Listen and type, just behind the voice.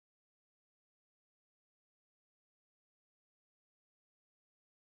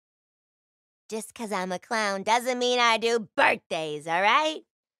just 'cause I'm a clown doesn't mean I do birthdays, all right?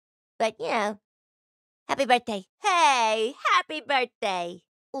 But, you know, happy birthday. Hey, happy birthday.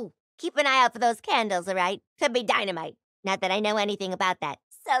 Ooh, keep an eye out for those candles, all right? Could be dynamite. Not that I know anything about that.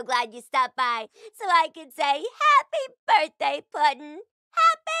 So glad you stopped by so I could say happy birthday, Puddin'.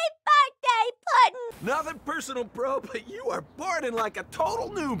 Happy birthday, Puddin'! Nothing personal, bro, but you are boarding like a total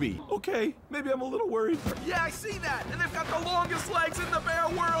newbie. Okay, maybe I'm a little worried. Yeah, I see that. And they've got the longest legs in the bear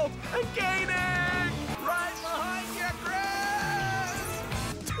world. And gaining! Right behind you, Chris!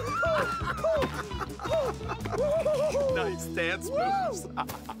 Nice dance moves.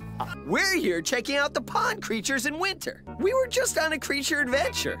 We're here checking out the pond creatures in winter. We were just on a creature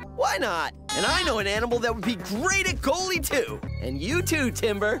adventure. Why not? And I know an animal that would be great at goalie, too. And you too,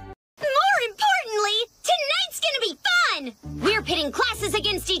 Timber. More importantly, tonight's gonna be fun! We're pitting classes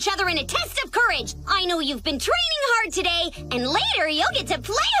against each other in a test of courage. I know you've been training hard today, and later you'll get to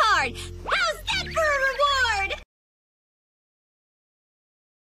play hard. How